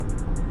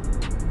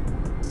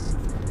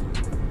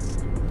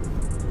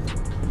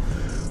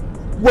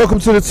Welcome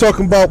to the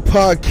Talking About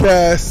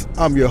Podcast.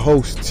 I'm your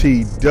host,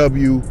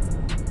 TW.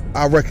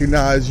 I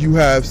recognize you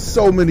have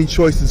so many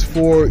choices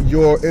for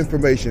your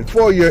information,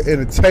 for your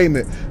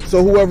entertainment.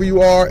 So whoever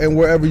you are and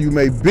wherever you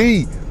may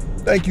be,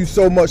 thank you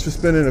so much for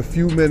spending a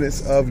few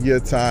minutes of your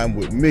time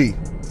with me.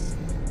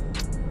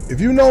 If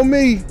you know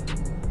me,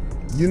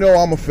 you know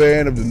I'm a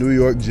fan of the New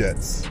York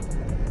Jets.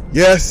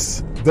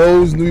 Yes,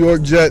 those New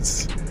York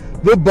Jets,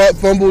 the butt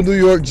fumble New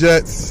York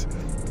Jets,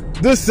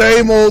 the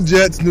same old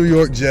Jets, New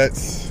York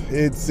Jets.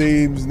 It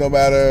seems no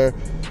matter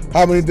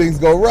how many things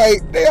go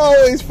right, they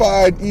always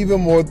find even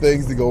more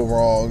things to go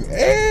wrong.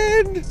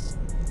 And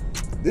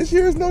this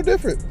year is no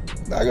different.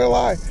 Not gonna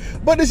lie.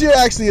 But this year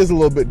actually is a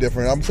little bit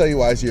different. I'm gonna tell you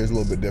why this year is a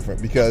little bit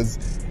different. Because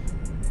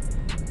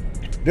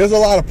there's a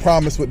lot of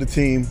promise with the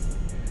team.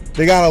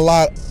 They got a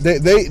lot.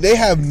 They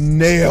have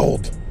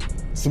nailed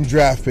some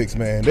draft picks,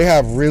 man. They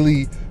have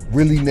really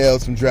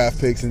nailed some draft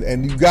picks.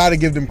 And you got to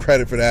give them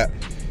credit for that.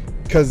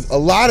 Because a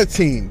lot of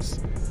teams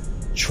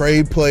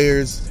trade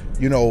players,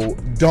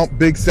 dump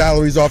big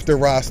salaries off their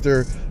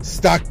roster,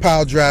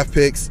 stockpile draft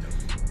picks,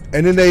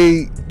 and then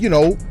they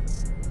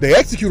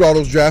execute all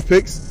those draft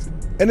picks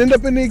and end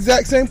up in the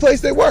exact same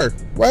place they were,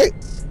 right?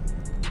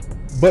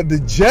 But the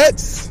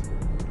Jets,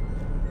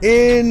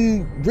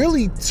 in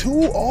really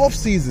 2 off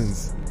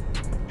seasons,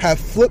 have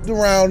flipped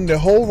around their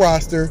whole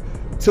roster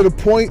to the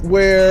point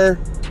where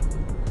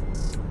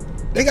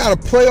they got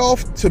a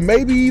playoff to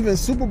maybe even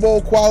Super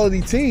Bowl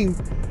quality team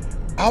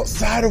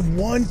outside of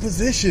one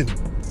position.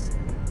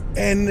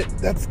 And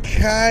that's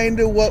kind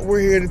of what we're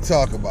here to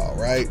talk about,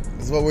 right?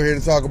 That's what we're here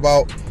to talk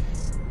about.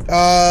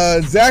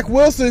 Zach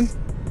Wilson.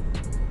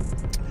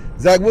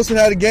 Zach Wilson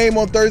had a game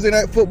on Thursday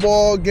Night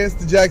Football against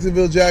the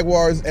Jacksonville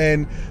Jaguars,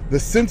 and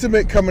the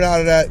sentiment coming out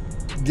of that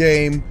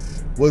game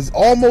was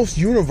almost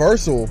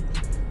universal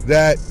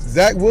that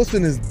Zach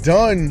Wilson is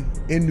done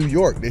in New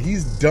York, that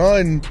he's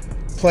done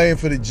playing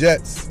for the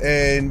Jets,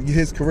 and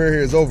his career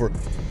here is over.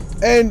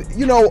 And,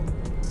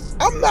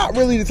 I'm not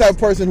really the type of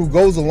person who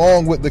goes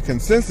along with the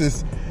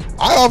consensus.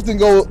 I often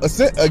go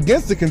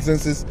against the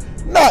consensus,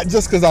 not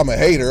just because I'm a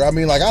hater. I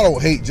mean, I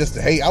don't hate just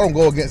to hate. I don't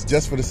go against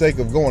just for the sake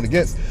of going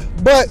against.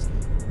 But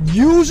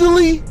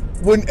usually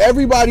when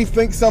everybody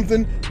thinks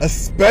something,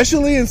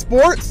 especially in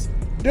sports,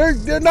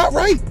 they're not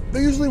right.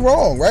 They're usually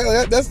wrong,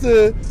 right? That's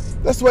the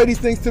way these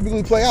things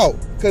typically play out,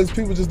 because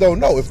people just don't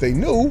know. If they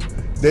knew,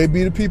 they'd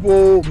be the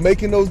people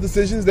making those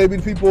decisions. They'd be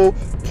the people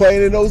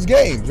playing in those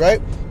games,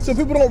 right? So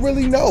people don't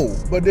really know,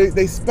 but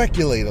they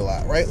speculate a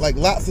lot, right? Like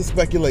lots of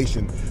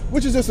speculation,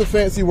 which is just a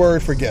fancy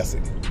word for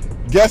guessing.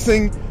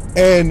 Guessing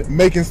and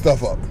making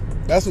stuff up.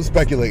 That's what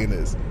speculating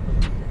is.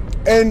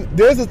 And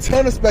there's a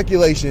ton of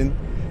speculation,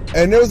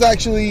 and there was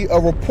actually a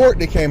report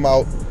that came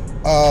out.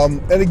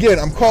 And again,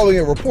 I'm calling it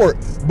a report,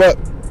 but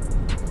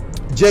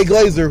Jay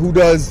Glazer, who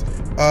does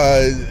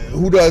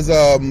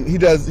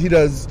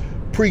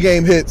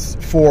pregame hits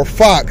for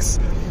Fox,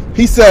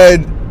 he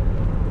said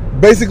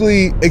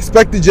basically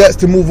expect the Jets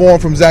to move on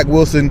from Zach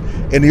Wilson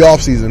in the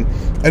offseason.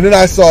 And then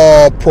I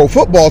saw Pro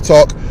Football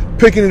Talk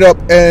picking it up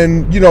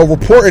and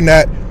reporting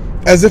that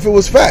as if it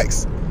was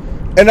facts.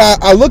 And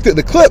I looked at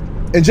the clip,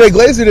 and Jay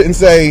Glazer didn't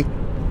say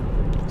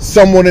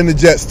someone in the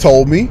Jets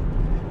told me.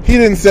 He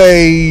didn't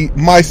say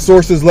my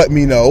sources let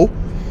me know.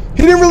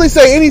 He didn't really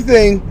say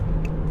anything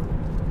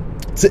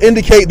to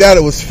indicate that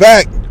it was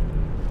fact.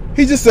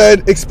 He just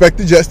said, expect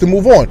the Jets to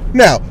move on.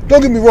 Now,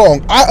 don't get me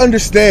wrong. I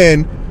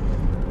understand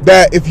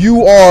that if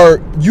you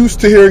are used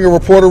to hearing a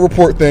reporter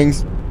report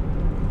things,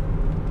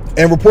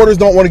 and reporters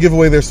don't want to give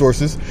away their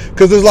sources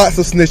because there's lots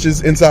of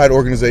snitches inside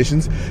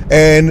organizations,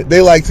 and they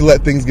like to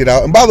let things get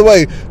out. And by the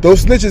way,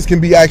 those snitches can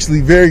be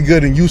actually very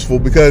good and useful,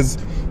 because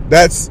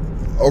that's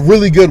a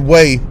really good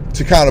way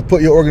to kind of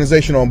put your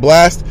organization on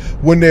blast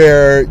when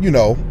they're,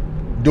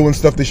 doing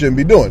stuff they shouldn't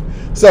be doing.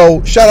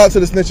 So shout out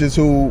to the snitches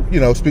who,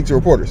 speak to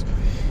reporters.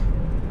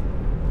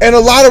 And a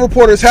lot of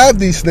reporters have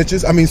these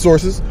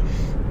sources,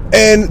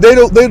 and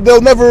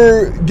they'll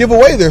never give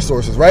away their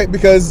sources, right?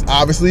 Because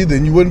obviously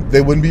then they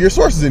wouldn't be your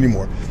sources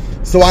anymore.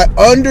 So I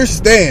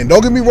understand.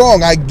 Don't get me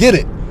wrong. I get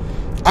it.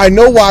 I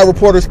know why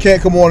reporters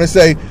can't come on and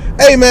say,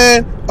 hey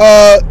man,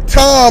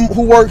 Tom,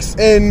 who works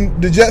in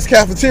the Jets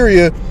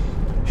cafeteria,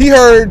 he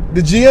heard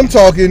the GM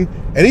talking,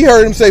 and he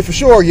heard him say for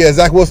sure, yeah,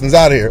 Zach Wilson's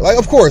out of here. Like,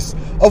 of course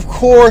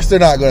they're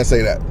not going to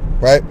say that,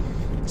 right?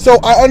 So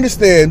I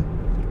understand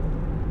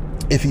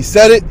if he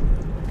said it,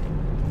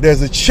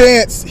 there's a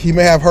chance he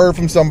may have heard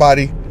from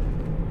somebody,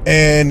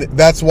 and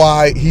that's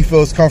why he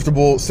feels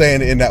comfortable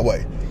saying it in that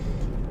way.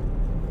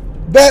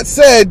 That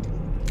said,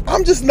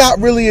 I'm just not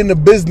really in the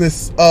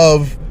business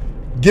of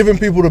giving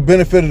people the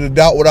benefit of the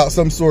doubt without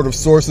some sort of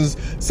sources,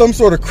 some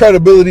sort of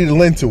credibility to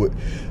lend to it.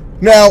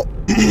 Now,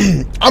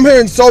 I'm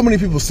hearing so many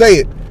people say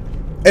it,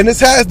 and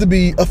this has to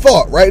be a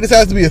thought, right? This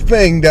has to be a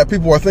thing that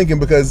people are thinking,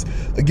 because,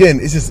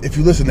 again, it's just, if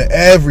you listen to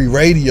every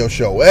radio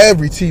show,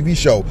 every TV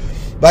show,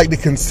 like, the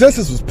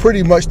consensus was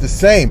pretty much the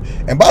same.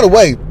 And by the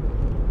way,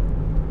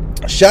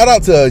 shout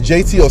out to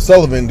JT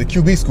O'Sullivan, the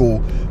QB school,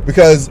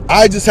 because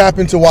I just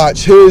happened to watch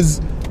his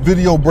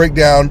video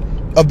breakdown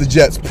of the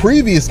Jets'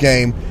 previous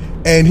game,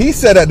 and he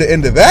said at the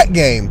end of that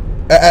game,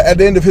 at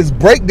the end of his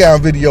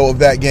breakdown video of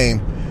that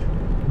game,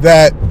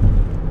 that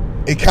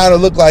it kind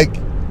of looked like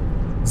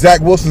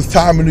Zach Wilson's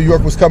time in New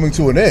York was coming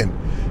to an end.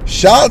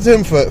 Shout out to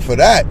him for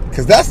that,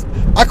 because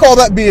I call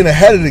that being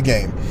ahead of the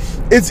game.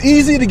 It's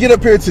easy to get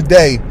up here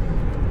today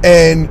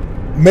and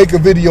make a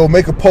video,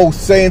 make a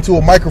post saying to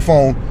a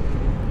microphone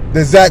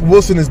that Zach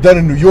Wilson is done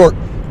in New York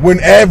when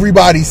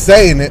everybody's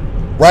saying it,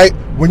 right?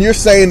 When you're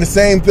saying the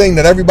same thing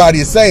that everybody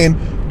is saying,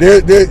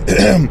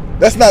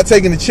 that's not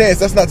taking a chance,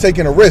 that's not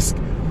taking a risk,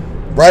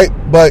 right?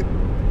 But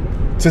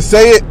to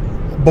say it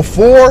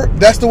before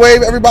that's the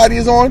wave everybody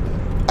is on,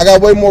 I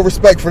got way more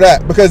respect for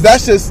that, because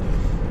that's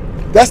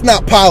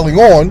not piling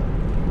on.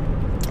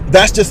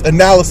 That's just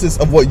analysis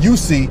of what you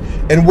see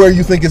and where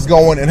you think it's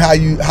going and how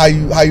you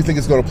think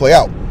it's going to play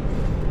out.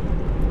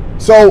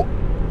 So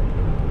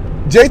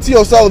JT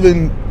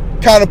O'Sullivan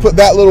kind of put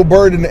that little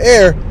bird in the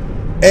air,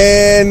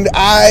 and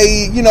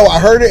I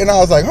heard it and I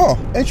was like, huh,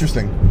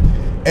 interesting.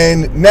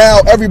 And now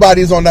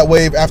everybody's on that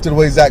wave after the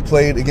way Zach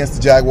played against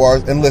the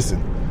Jaguars. And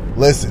listen,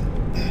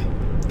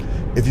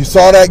 if you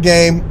saw that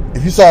game,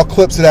 if you saw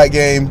clips of that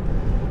game,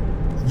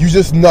 you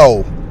just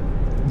know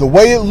the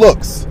way it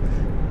looks.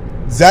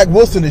 Zach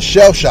Wilson is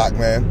shell-shocked,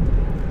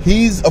 man.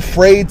 He's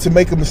afraid to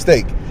make a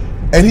mistake.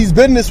 And he's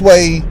been this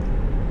way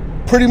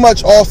pretty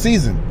much all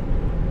season,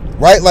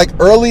 right? Like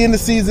early in the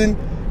season,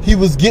 he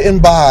was getting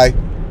by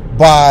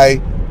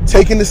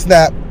taking the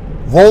snap,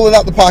 rolling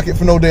out the pocket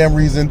for no damn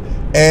reason,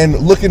 and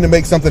looking to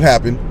make something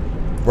happen,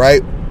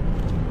 right?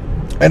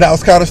 And that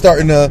was kind of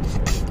starting to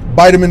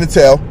bite him in the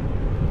tail.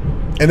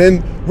 And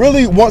then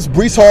really once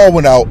Breece Hall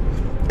went out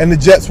and the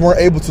Jets weren't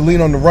able to lean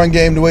on the run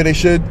game the way they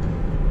should,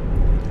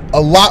 a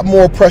lot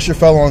more pressure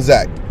fell on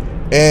Zach.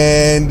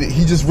 And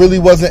he just really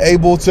wasn't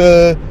able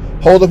to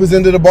hold up his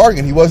end of the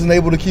bargain. He wasn't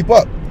able to keep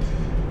up.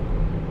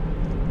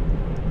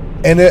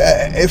 And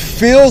it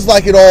feels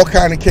like it all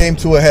kind of came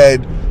to a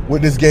head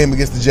with this game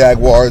against the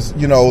Jaguars.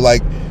 You know,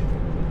 like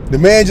the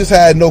man just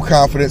had no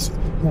confidence.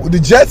 The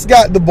Jets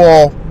got the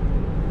ball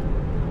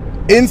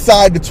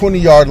inside the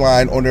 20-yard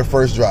line on their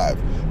first drive.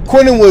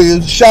 Quentin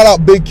Williams, shout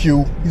out Big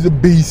Q. He's a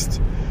beast.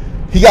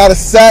 He got a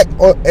sack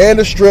and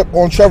a strip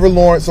on Trevor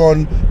Lawrence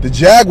on the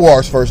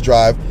Jaguars' first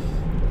drive.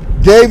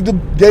 Gave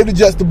the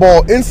Jets the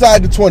ball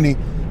inside the 20,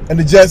 and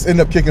the Jets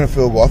ended up kicking a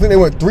field goal. I think they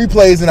went 3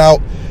 plays and out.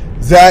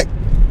 Zach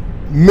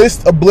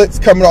missed a blitz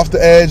coming off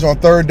the edge on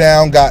third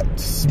down, got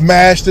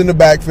smashed in the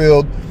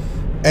backfield,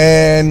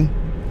 and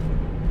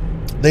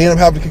they ended up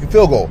having to kick a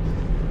field goal.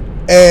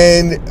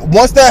 And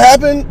once that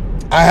happened,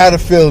 I had a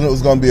feeling it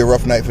was going to be a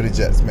rough night for the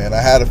Jets, man.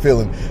 I had a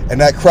feeling. And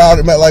that crowd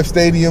at MetLife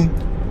Stadium,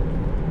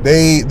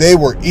 they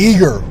were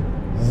eager,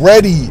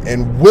 ready,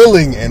 and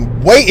willing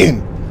and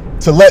waiting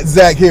to let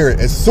Zach hear it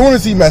as soon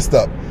as he messed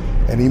up.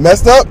 And he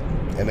messed up,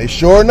 and they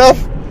sure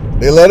enough,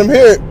 they let him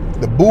hear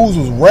it. The booze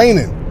was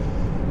raining.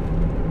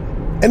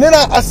 And then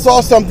I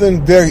saw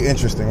something very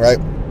interesting, right?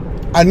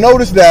 I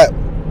noticed that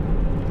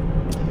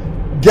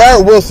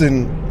Garrett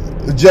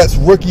Wilson, the Jets'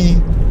 rookie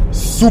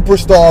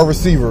superstar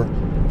receiver,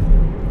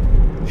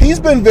 he's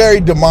been very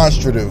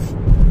demonstrative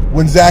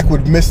when Zach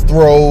would miss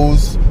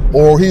throws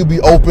or he would be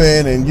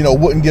open and,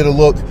 wouldn't get a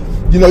look.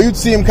 You'd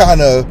see him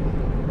kind of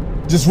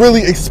just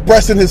really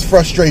expressing his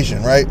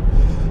frustration, right?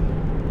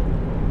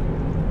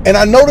 And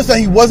I noticed that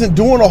he wasn't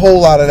doing a whole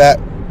lot of that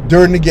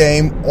during the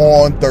game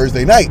on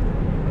Thursday night.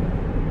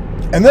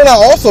 And then I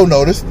also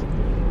noticed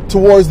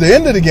towards the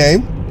end of the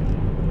game,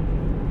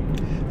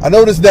 I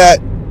noticed that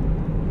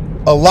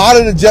a lot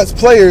of the Jets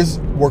players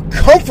were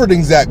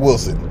comforting Zach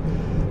Wilson.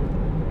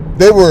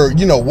 They were,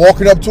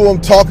 walking up to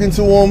him, talking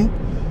to him,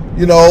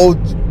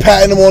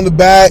 patting him on the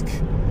back,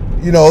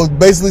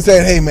 basically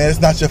saying, hey, man,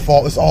 it's not your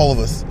fault. It's all of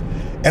us.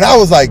 And I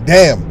was like,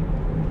 damn.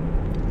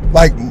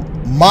 Like,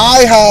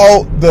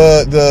 how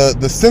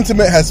the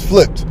sentiment has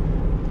flipped.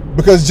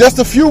 Because just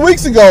a few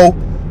weeks ago,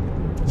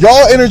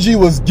 y'all energy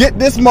was get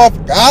this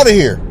motherfucker out of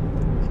here.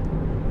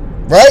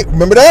 Right?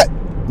 Remember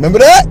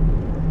that?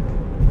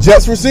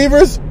 Jets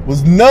receivers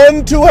was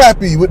none too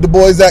happy with the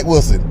boy Zach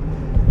Wilson.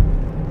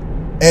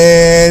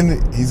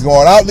 And he's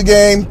going out the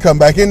game, come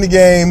back in the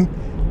game,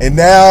 and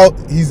now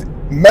he's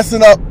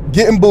messing up,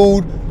 getting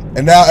booed,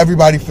 and now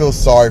everybody feels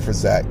sorry for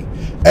Zach.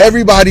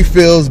 Everybody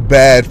feels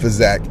bad for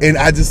Zach. And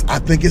I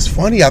think it's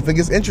funny. I think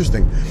it's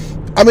interesting.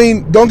 I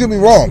mean, don't get me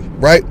wrong,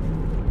 right?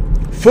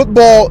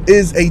 Football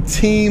is a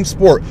team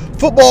sport.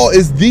 Football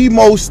is the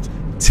most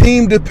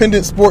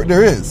team-dependent sport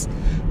there is.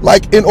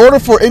 Like, in order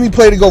for any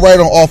play to go right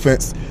on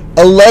offense,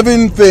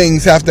 11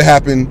 things have to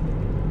happen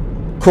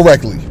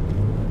correctly.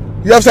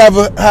 You have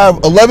to have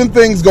 11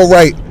 things go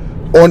right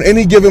on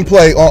any given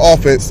play on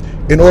offense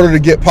in order to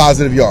get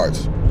positive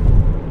yards.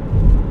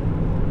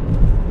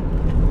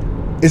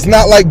 It's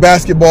not like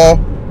basketball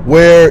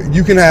where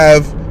you can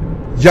have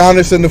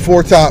Giannis and the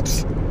Four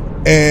Tops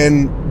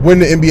and win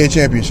the NBA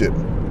championship.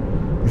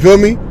 You feel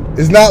me?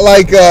 It's not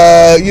like,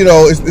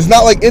 it's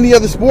not like any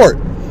other sport,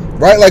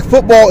 right? Like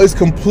football is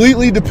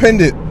completely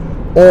dependent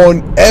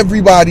on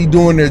everybody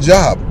doing their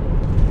job.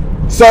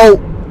 So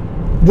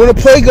when a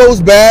play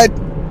goes bad,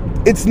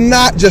 it's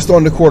not just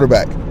on the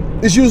quarterback.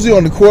 It's usually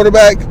on the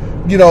quarterback,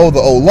 the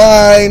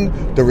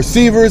O-line, the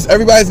receivers.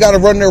 Everybody's got to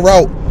run their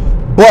route.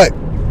 But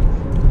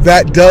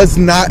that does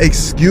not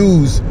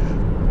excuse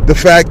the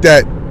fact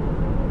that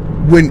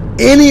when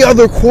any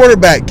other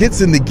quarterback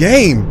gets in the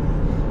game,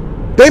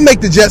 they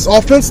make the Jets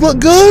offense look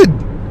good.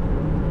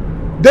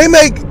 They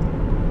make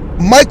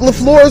Mike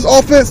LaFleur's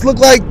offense look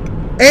like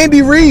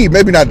Andy Reid.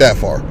 Maybe not that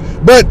far,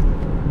 but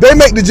they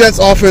make the Jets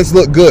offense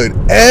look good.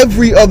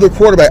 Every other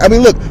quarterback. I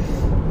mean, look,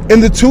 in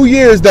the 2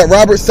 years that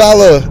Robert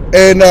Saleh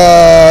and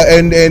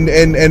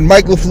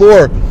Mike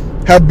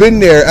LaFleur have been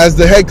there as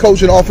the head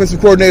coach and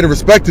offensive coordinator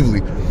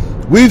respectively,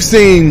 we've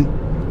seen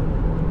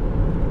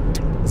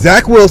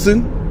Zach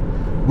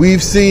Wilson,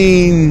 we've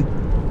seen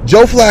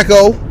Joe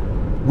Flacco,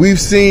 we've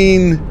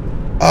seen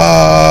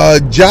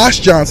Josh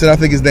Johnson, I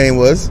think his name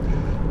was,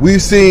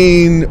 we've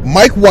seen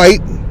Mike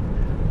White,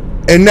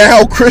 and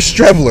now Chris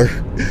Streveler.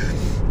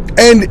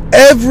 And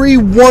every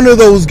one of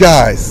those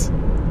guys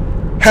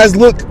has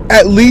looked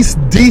at least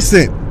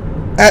decent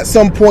at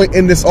some point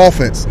in this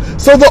offense.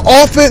 So the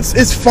offense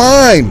is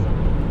fine.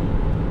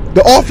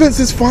 The offense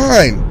is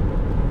fine.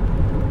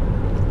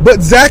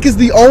 But Zach is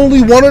the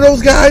only one of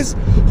those guys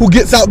who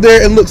gets out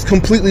there and looks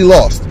completely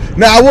lost.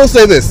 Now, I will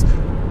say this.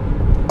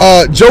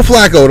 Joe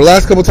Flacco, the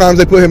last couple times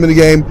they put him in the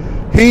game,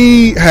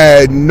 he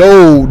had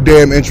no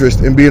damn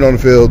interest in being on the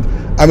field.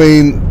 I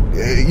mean,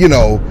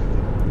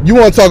 you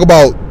want to talk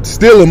about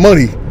stealing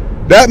money.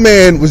 That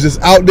man was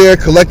just out there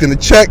collecting a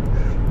check,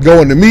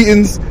 going to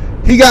meetings.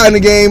 He got in the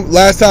game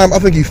last time. I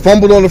think he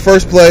fumbled on the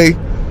first play.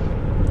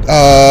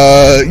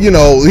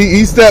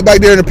 He stepped back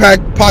there in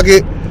the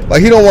pocket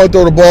like he don't want to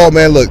throw the ball.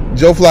 Man, look,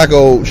 Joe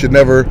Flacco should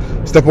never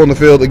step on the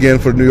field again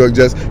for the New York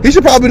Jets. He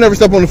should probably never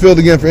step on the field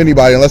again for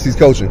anybody unless he's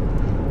coaching.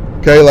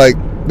 Okay, like,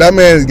 that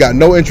man has got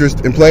no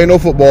interest in playing no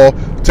football,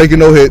 taking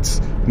no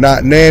hits,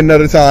 not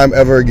another time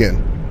ever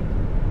again.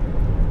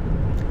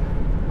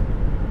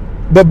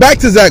 But back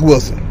to Zach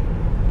Wilson.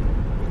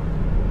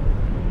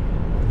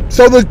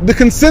 So the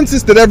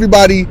consensus that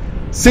everybody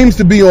seems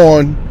to be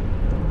on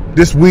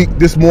this week,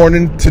 this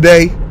morning,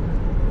 today,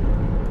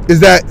 is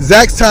that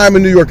Zach's time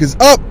in New York is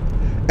up,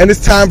 and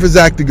it's time for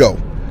Zach to go.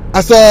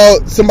 I saw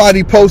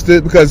somebody post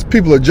it, because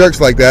people are jerks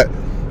like that.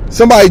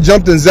 Somebody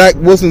jumped in Zach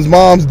Wilson's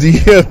mom's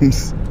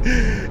DMs,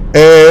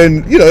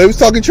 and, they was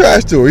talking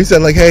trash to her. He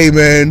said, like, hey,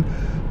 man,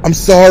 I'm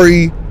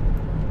sorry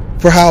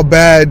for how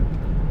bad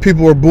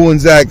people were booing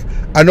Zach.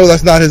 I know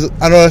that's not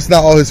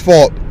all his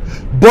fault,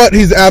 but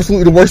he's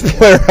absolutely the worst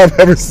player I've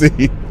ever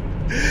seen.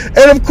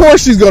 And of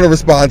course she's going to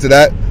respond to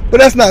that,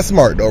 but that's not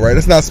smart though, right?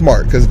 That's not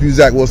smart, because if you're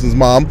Zach Wilson's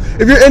mom,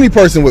 if you're any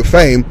person with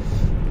fame,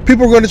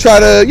 people are going to try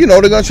to, they're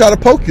going to try to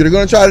poke you. They're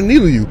going to try to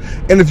needle you.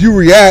 And if you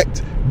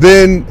react,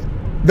 then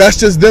that's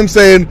just them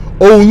saying,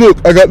 oh,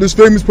 look, I got this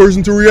famous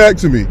person to react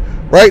to me,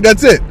 right?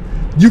 That's it.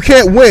 You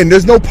can't win.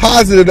 There's no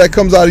positive that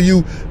comes out of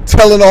you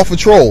telling off a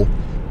troll.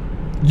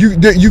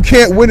 You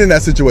can't win in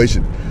that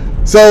situation.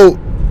 So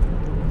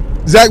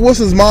Zach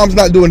Wilson's mom's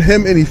not doing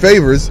him any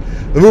favors.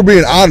 If we're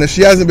being honest,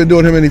 she hasn't been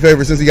doing him any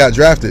favors since he got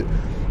drafted.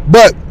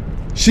 But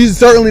she's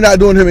certainly not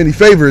doing him any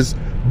favors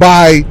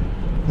by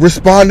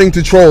responding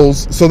to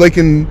trolls so they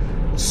can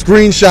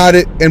screenshot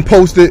it and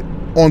post it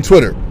on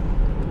Twitter.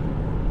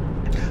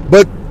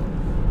 But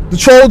the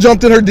troll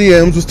jumped in her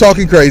DMs, was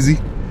talking crazy,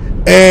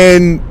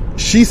 and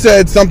she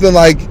said something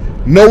like,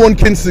 no one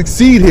can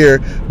succeed here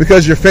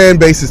because your fan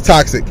base is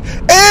toxic.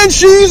 And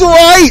she's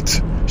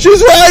right.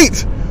 She's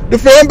right. The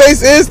fan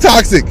base is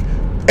toxic,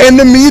 and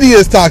the media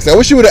is toxic. I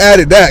wish you would have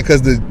added that,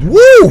 because the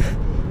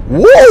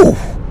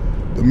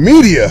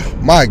media,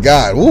 my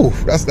God,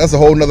 that's a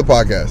whole nother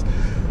podcast.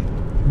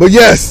 But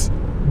yes,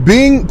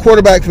 being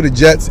quarterback for the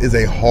Jets is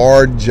a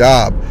hard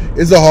job.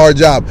 It's a hard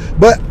job.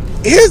 But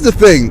here's the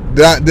thing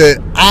that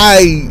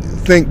I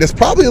think that's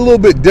probably a little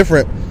bit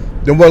different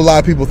than what a lot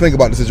of people think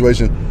about the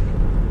situation.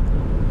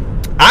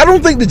 I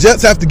don't think the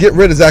Jets have to get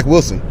rid of Zach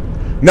Wilson.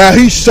 Now,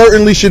 he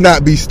certainly should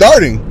not be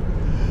starting,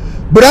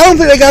 but I don't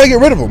think they got to get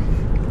rid of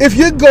him. If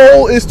your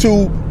goal is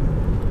to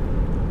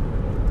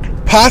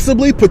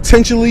possibly,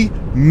 potentially,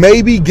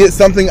 maybe get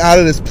something out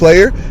of this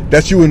player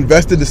that you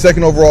invested the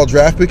second overall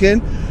draft pick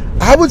in,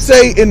 I would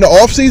say in the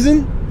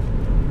offseason,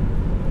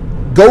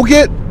 go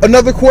get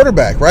another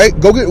quarterback, right?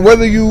 Go get,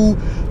 whether you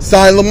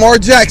sign Lamar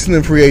Jackson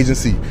in free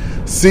agency,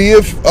 see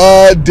if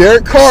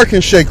Derek Carr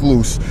can shake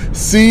loose,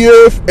 see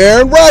if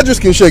Aaron Rodgers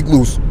can shake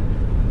loose.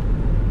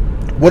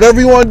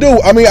 Whatever you want to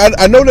do. I mean,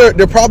 I know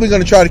they're probably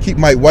going to try to keep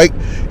Mike White.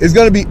 It's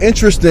going to be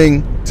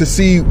interesting to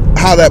see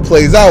how that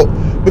plays out,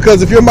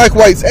 because if you're Mike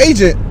White's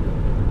agent,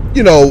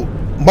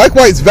 Mike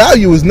White's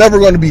value is never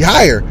going to be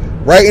higher,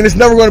 right? And it's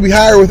never going to be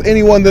higher with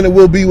anyone than it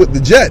will be with the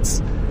Jets.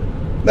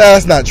 No,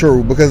 that's not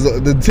true, because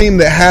the team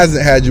that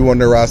hasn't had you on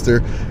their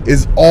roster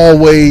is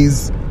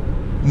always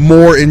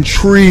more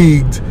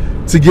intrigued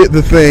to get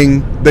the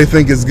thing they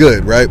think is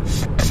good, right?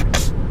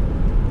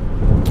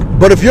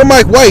 But if you're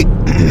Mike White,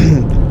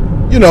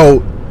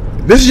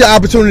 this is your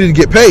opportunity to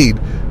get paid.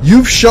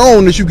 You've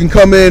shown that you can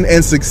come in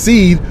and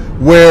succeed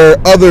where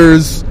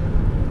others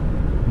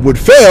would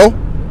fail.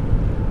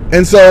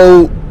 And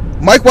so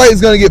Mike White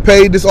is going to get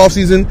paid this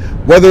offseason,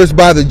 whether it's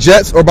by the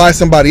Jets or by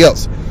somebody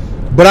else.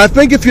 But I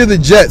think if you're the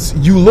Jets,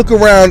 you look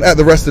around at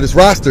the rest of this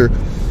roster,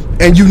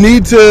 and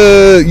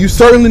you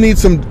certainly need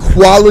some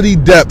quality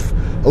depth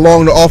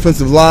along the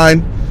offensive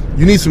line.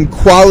 You need some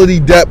quality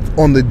depth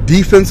on the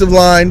defensive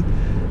line.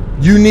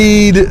 You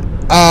need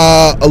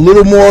a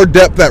little more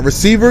depth at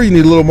receiver. You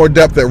need a little more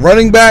depth at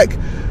running back.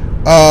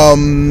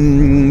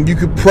 You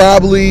could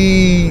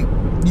probably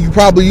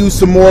use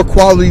some more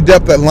quality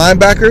depth at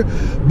linebacker.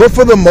 But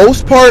for the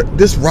most part,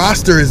 this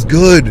roster is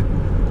good.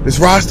 This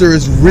roster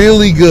is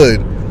really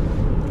good.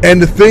 And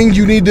the thing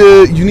you need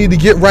to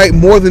get right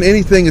more than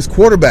anything is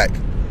quarterback.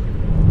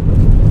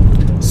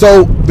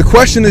 So the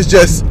question is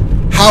just,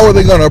 how are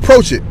they going to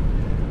approach it?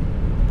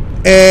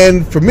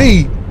 And for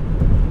me,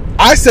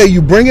 I say you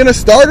bring in a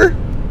starter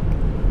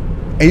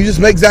and you just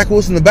make Zach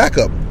Wilson the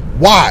backup.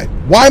 Why?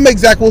 Why make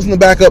Zach Wilson the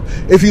backup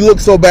if he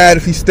looks so bad,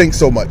 if he stinks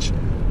so much?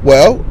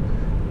 Well,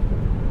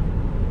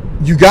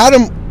 you got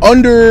him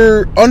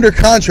under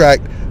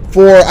contract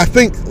for, I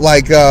think,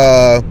 like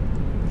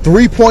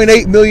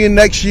 $3.8 million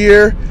next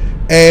year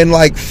and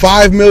like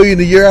 $5 million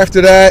the year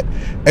after that.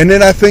 And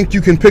then I think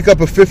you can pick up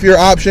a fifth-year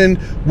option,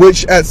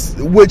 which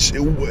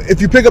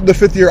if you pick up the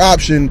fifth-year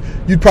option,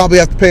 you'd probably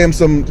have to pay him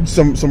some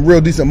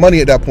real decent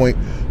money at that point.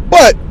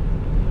 But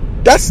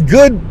that's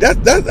good.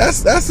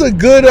 That's a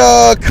good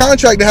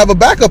contract to have a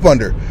backup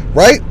under,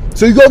 right?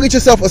 So you go get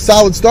yourself a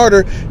solid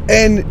starter.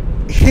 And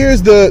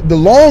here's the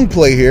long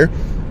play here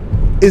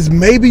is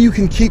maybe you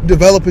can keep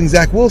developing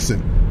Zach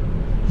Wilson.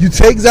 You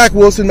take Zach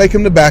Wilson, make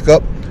him the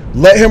backup,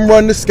 let him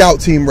run the scout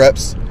team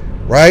reps,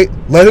 right?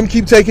 Let him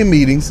keep taking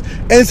meetings.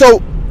 And so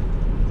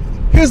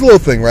here's a little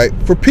thing, right?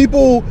 For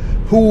people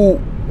who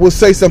will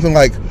say something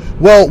like,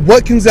 well,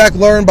 what can Zach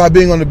learn by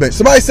being on the bench?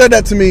 Somebody said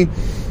that to me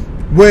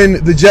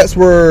when the Jets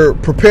were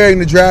preparing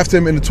to draft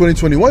him in the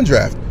 2021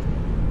 draft.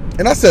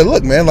 And I said,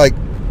 look, man, like,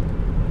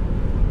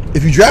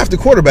 if you draft a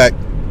quarterback,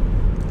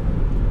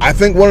 I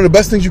think one of the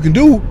best things you can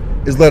do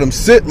is let him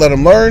sit, let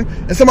him learn.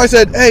 And somebody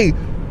said, hey,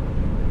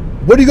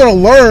 what are you going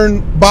to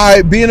learn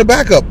by being a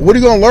backup? What are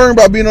you going to learn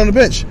by being on the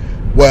bench?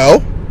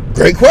 Well,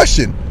 great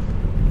question.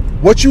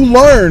 What you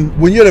learn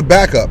when you're the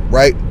backup,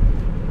 right?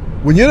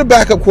 When you're the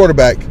backup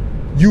quarterback,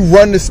 you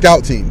run the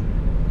scout team.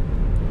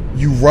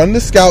 You run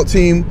the scout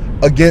team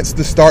against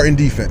the starting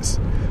defense.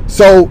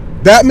 So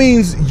that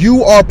means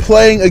you are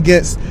playing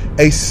against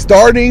a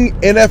starting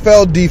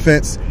NFL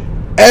defense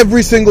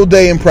every single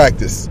day in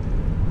practice.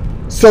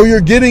 So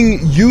you're getting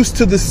used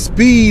to the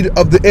speed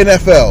of the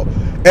NFL.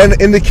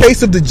 And in the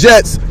case of the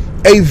Jets,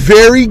 a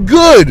very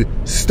good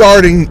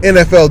starting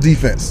NFL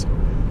defense.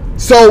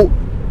 So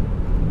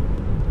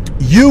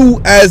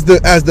you, as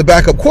the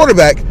backup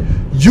quarterback,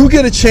 you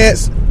get a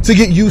chance to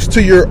get used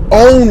to your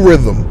own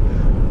rhythm.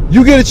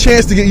 You get a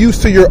chance to get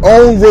used to your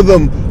own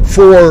rhythm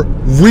for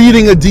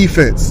reading a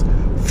defense,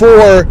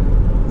 for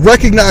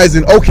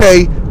recognizing,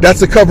 okay,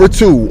 that's a cover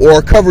 2 or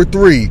a cover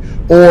 3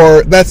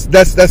 or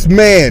that's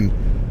man,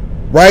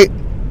 right?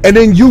 And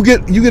then you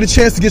get a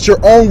chance to get your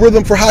own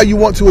rhythm for how you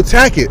want to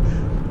attack it,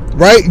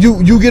 right?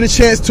 You get a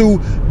chance to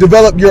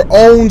develop your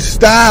own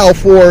style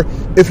for,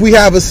 if we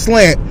have a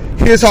slant,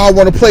 here's how I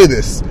want to play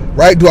this,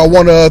 right? Do I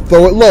want to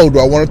throw it low? Do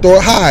I want to throw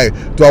it high?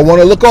 Do I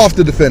want to look off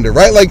the defender,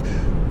 right? Like,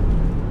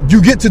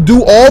 you get to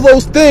do all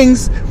those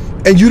things,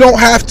 and you don't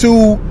have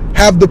to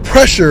have the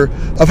pressure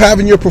of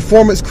having your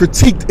performance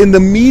critiqued in the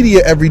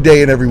media every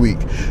day and every week.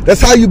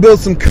 That's how you build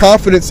some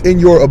confidence in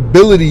your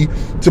ability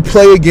to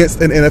play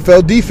against an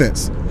NFL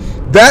defense.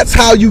 That's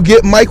how you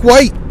get Mike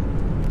White.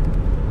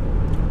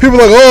 People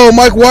are like, oh,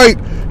 Mike White,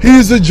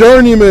 he's a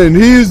journeyman.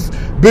 He's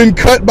been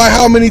cut by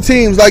how many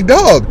teams? Like,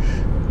 dog,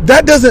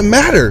 that doesn't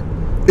matter.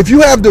 If you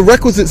have the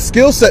requisite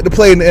skill set to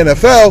play in the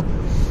NFL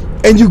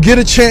and you get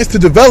a chance to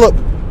develop,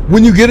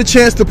 when you get a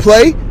chance to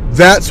play,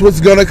 that's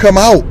what's going to come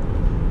out.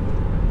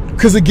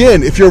 Because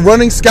again, if you're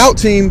running scout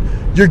team,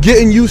 you're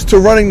getting used to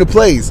running the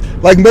plays.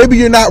 Like, maybe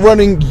you're not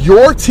running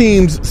your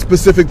team's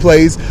specific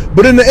plays,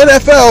 but in the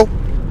NFL,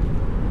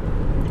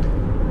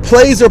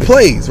 plays are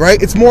plays,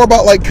 right? It's more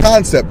about like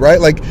concept, right?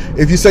 Like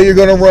if you say you're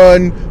going to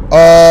run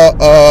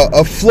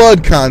a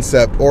flood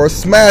concept or a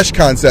smash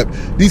concept,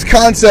 these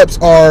concepts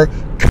are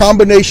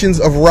combinations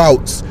of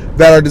routes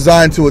that are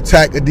designed to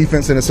attack a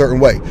defense in a certain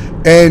way.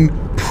 And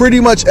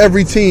pretty much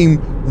every team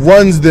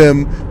runs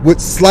them with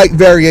slight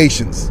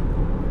variations.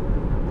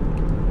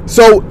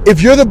 So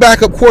if you're the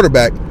backup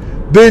quarterback,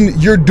 then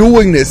you're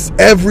doing this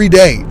every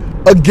day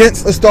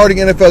against a starting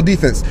NFL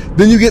defense.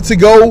 Then you get to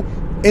go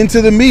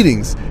into the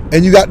meetings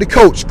and you got the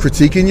coach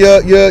critiquing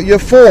your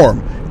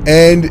form.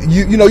 And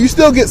you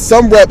still get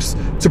some reps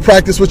to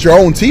practice with your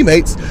own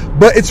teammates,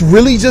 but it's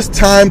really just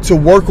time to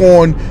work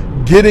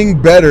on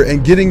getting better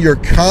and getting your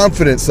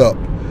confidence up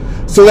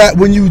so that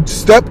when you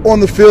step on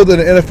the field in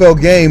an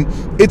NFL game,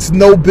 it's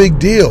no big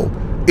deal.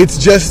 It's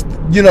just,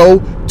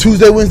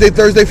 Tuesday, Wednesday,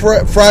 Thursday,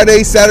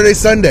 Friday, Saturday,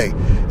 Sunday.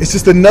 It's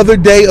just another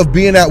day of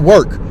being at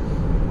work.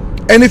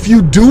 And if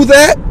you do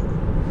that,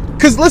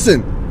 because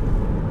listen,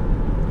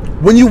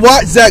 when you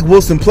watch Zach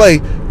Wilson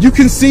play, you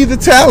can see the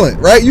talent,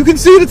 right? You can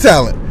see the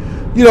talent.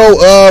 You know,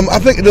 I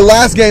think the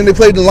last game they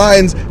played the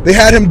Lions, they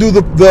had him do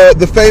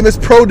the famous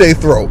pro day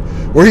throw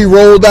where he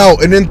rolled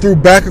out and then threw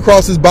back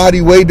across his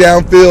body way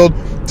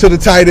downfield to the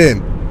tight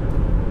end.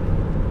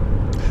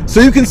 So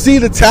you can see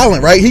the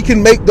talent, right? He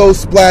can make those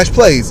splash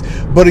plays.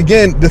 But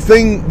again, the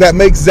thing that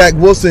makes Zach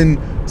Wilson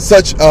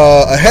such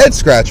a head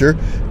scratcher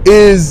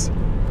is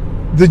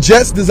the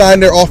Jets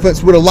designed their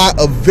offense with a lot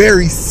of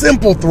very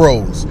simple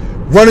throws.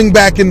 Running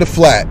back in the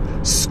flat,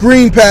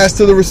 screen pass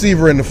to the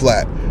receiver in the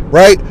flat,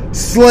 right?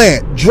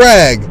 Slant,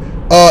 drag,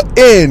 5,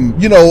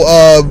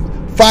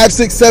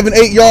 6, 7,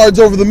 8 yards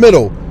over the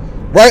middle,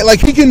 right? Like,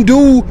 he can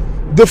do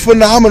the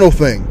phenomenal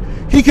thing.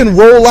 He can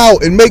roll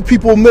out and make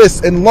people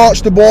miss and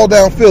launch the ball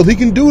downfield. He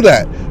can do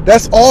that.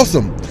 That's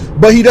awesome.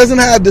 But he doesn't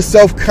have the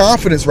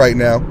self-confidence right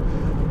now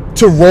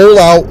to roll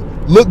out,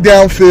 look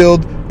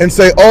downfield, and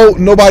say, oh,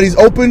 nobody's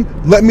open.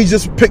 Let me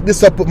just pick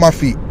this up with my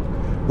feet,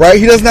 right?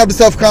 He doesn't have the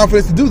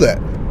self-confidence to do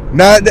that.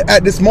 Not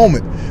at this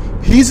moment.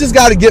 He's just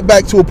got to get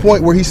back to a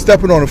point where he's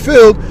stepping on the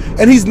field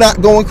and he's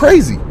not going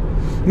crazy.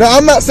 Now,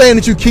 I'm not saying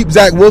that you keep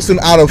Zach Wilson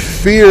out of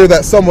fear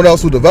that someone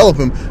else will develop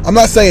him. I'm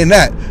not saying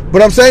that.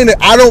 But I'm saying that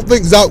I don't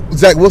think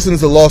Zach Wilson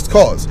is a lost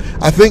cause.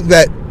 I think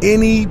that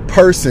any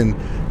person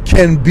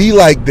can be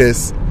like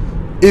this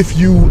if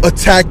you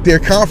attack their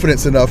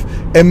confidence enough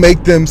and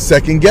make them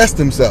second guess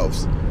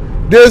themselves.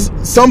 There's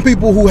some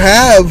people who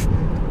have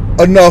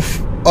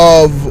enough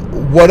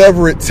of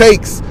whatever it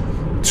takes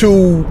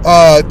to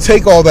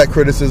take all that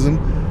criticism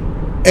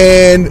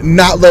and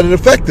not let it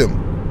affect them.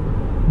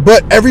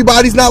 But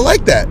everybody's not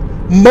like that.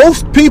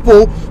 Most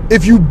people,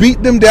 if you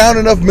beat them down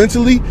enough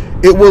mentally,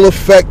 it will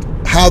affect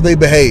how they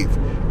behave.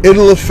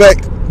 It'll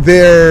affect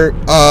their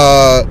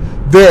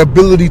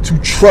ability to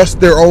trust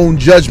their own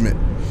judgment.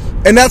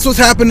 And that's what's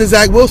happened to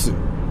Zach Wilson.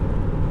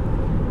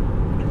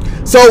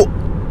 So,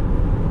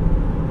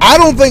 I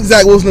don't think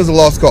Zach Wilson is a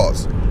lost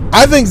cause.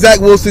 I think Zach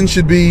Wilson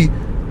should be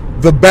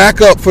the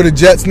backup for the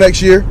Jets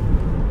next year.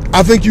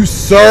 I think you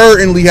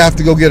certainly have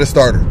to go get a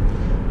starter.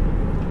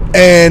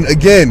 And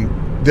again,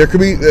 there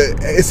could be,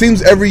 it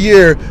seems every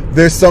year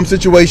there's some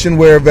situation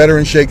where a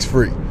veteran shakes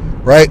free,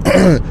 right?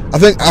 I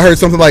think I heard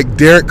something like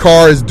Derek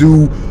Carr is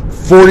due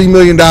 $40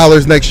 million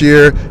next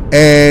year,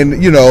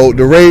 and, you know,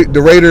 the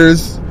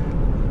Raiders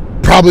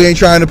probably ain't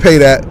trying to pay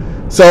that.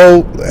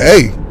 So,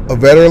 hey, a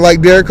veteran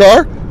like Derek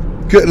Carr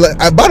could,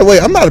 by the way,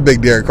 I'm not a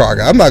big Derek Carr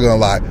guy. I'm not going to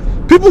lie.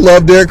 People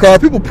love Derek Carr.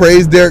 People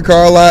praise Derek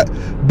Carr a lot.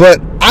 But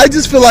I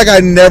just feel like I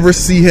never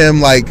see him,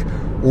 like,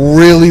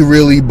 really,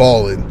 really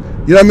balling.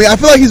 You know what I mean? I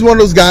feel like he's one of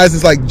those guys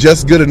that's, like,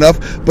 just good enough.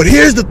 But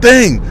here's the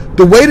thing.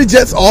 The way the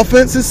Jets'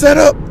 offense is set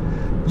up,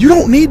 you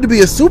don't need to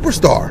be a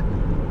superstar.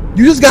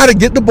 You just got to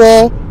get the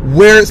ball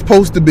where it's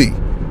supposed to be.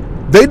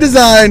 They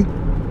design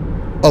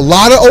a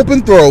lot of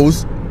open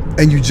throws,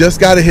 and you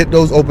just got to hit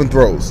those open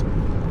throws.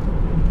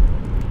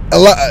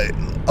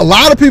 A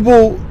lot of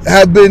people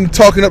have been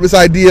talking up this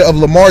idea of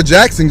Lamar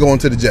Jackson going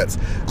to the Jets.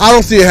 I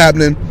don't see it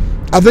happening.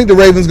 I think the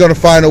Ravens going to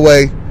find a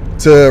way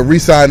to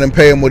re-sign and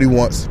pay him what he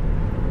wants.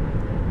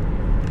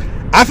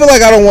 I feel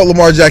like I don't want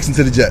Lamar Jackson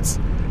to the Jets.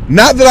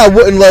 Not that I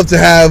wouldn't love to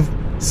have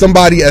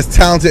somebody as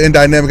talented and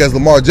dynamic as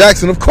Lamar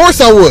Jackson. Of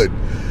course I would.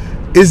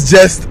 It's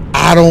just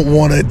I don't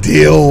want to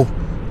deal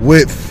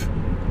with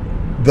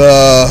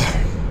the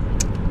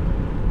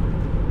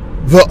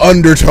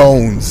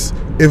undertones.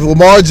 If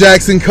Lamar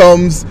Jackson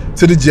comes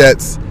to the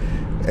Jets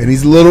and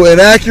he's a little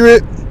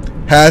inaccurate,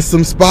 has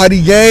some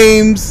spotty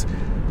games,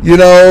 you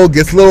know,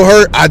 gets a little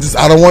hurt, I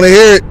don't want to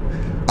hear it.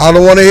 I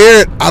don't want to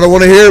hear it. I don't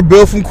want to hear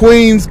Bill from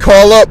Queens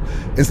call up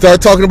and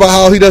start talking about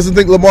how he doesn't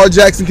think Lamar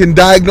Jackson can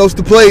diagnose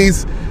the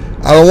plays.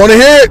 I don't want to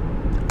hear it.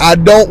 I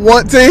don't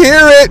want to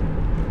hear it.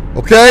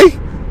 Okay?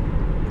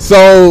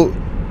 So,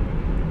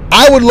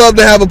 I would love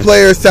to have a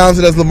player as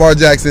talented as Lamar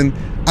Jackson.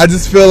 I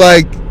just feel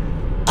like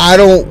I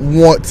don't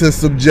want to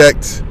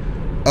subject...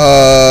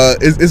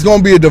 it's going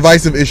to be a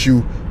divisive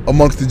issue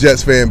amongst the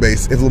Jets fan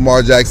base if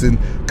Lamar Jackson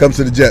comes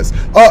to the Jets.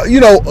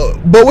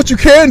 But what you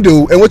can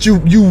do, and what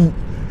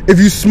if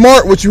you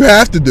smart, what you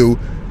have to do,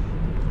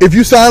 if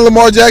you sign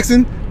Lamar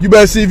Jackson, you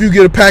better see if you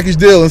get a package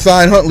deal and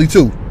sign Huntley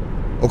too.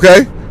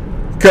 Okay?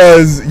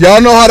 Because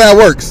y'all know how that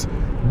works.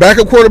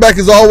 Backup quarterback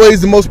is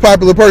always the most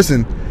popular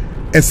person.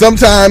 And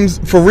sometimes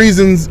for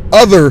reasons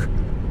other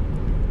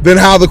than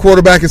how the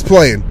quarterback is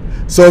playing.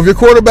 So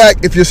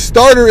if your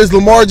starter is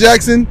Lamar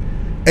Jackson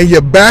and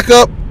your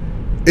backup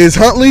is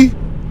Huntley,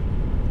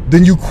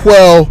 then you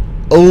quell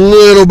a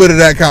little bit of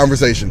that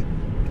conversation.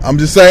 I'm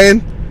just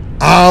saying.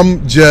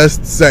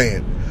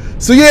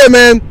 So yeah,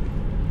 man.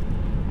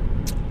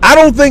 I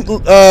don't think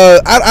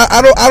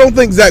I don't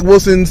think Zach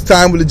Wilson's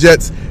time with the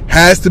Jets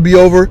has to be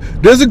over.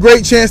 There's a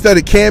great chance that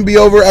it can be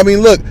over. I mean,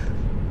 look,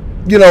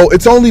 you know,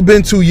 it's only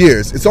been 2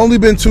 years. It's only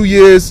been 2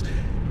 years,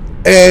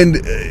 and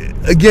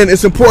again,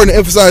 it's important to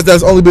emphasize that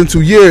it's only been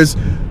 2 years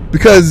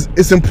because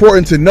it's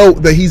important to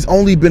note that he's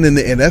only been in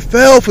the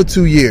NFL for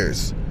 2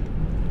 years.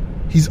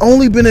 He's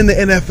only been in the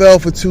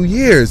NFL for 2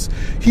 years.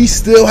 He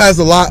still has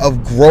a lot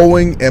of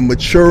growing and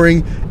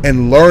maturing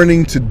and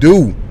learning to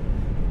do.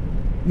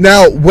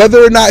 Now,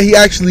 whether or not he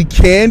actually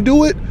can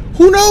do it,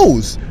 who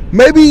knows?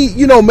 Maybe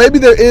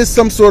there is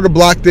some sort of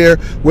block there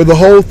where the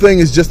whole thing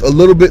is just a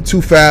little bit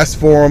too fast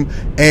for him,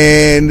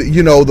 and,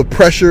 the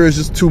pressure is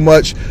just too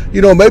much.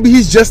 Maybe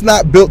he's just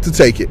not built to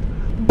take it.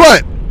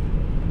 But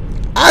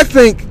I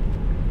think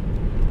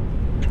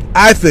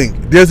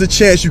there's a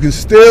chance you can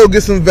still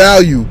get some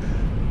value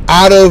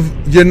out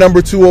of your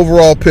number 2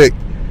 overall pick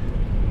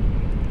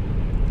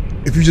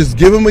if you just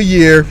give him a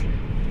year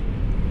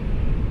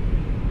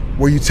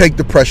where you take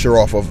the pressure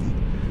off of him.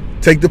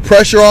 Take the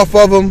pressure off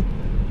of him,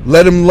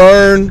 let him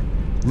learn,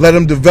 let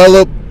him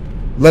develop,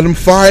 let him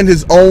find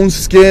his own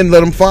skin,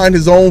 let him find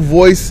his own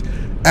voice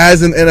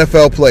as an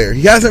NFL player.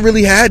 He hasn't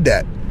really had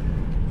that.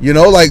 You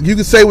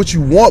can say what you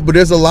want, but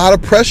there's a lot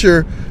of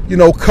pressure,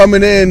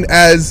 coming in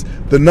as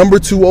the number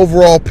 2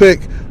 overall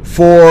pick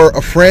for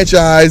a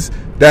franchise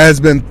that has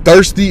been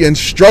thirsty and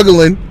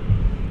struggling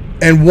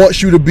and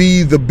wants you to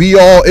be the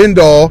be-all,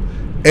 end-all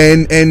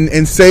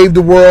and save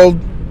the world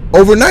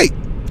overnight.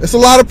 That's a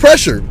lot of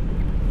pressure.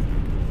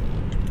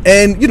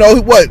 And,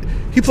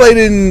 he played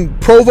in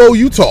Provo,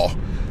 Utah.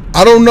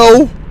 I don't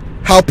know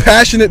how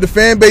passionate the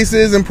fan base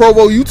is in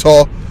Provo,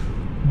 Utah,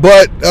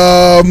 but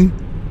I'm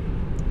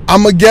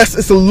going to guess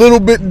it's a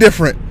little bit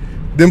different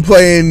than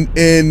playing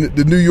in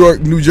the New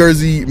York, New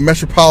Jersey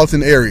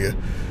metropolitan area.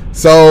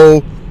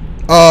 So,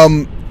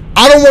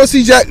 I don't want to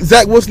see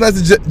Zach Wilson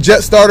as a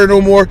Jet starter no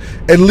more,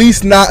 at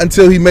least not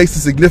until he makes a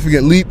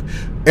significant leap.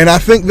 And I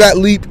think that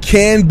leap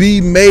can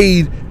be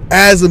made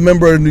as a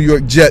member of the New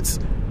York Jets.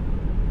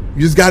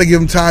 You just got to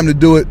give him time to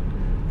do it.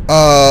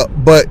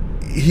 But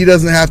he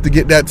doesn't have to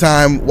get that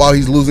time while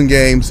he's losing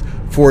games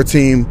for a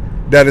team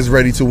that is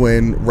ready to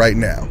win right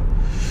now.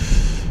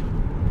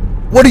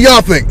 What do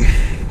y'all think?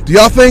 Do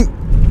y'all think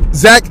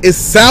Zach is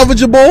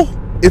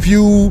salvageable if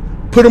you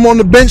put him on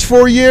the bench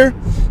for a year?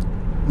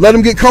 Let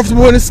him get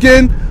comfortable in his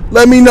skin?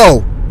 Let me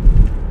know.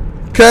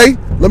 Okay?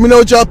 Let me know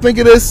what y'all think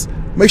of this.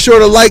 Make sure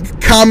to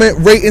like, comment,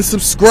 rate, and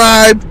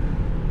subscribe.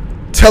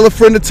 Tell a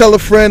friend to tell a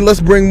friend.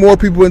 Let's bring more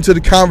people into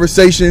the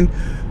conversation.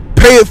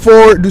 Pay it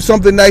forward. Do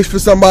something nice for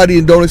somebody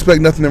and don't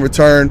expect nothing in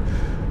return.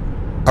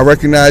 I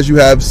recognize you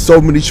have so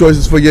many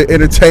choices for your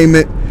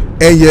entertainment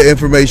and your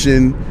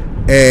information.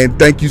 And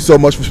thank you so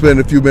much for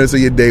spending a few minutes of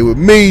your day with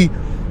me.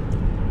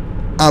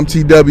 I'm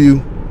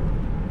TW.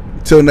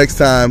 Till next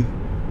time.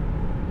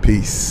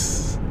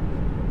 Peace.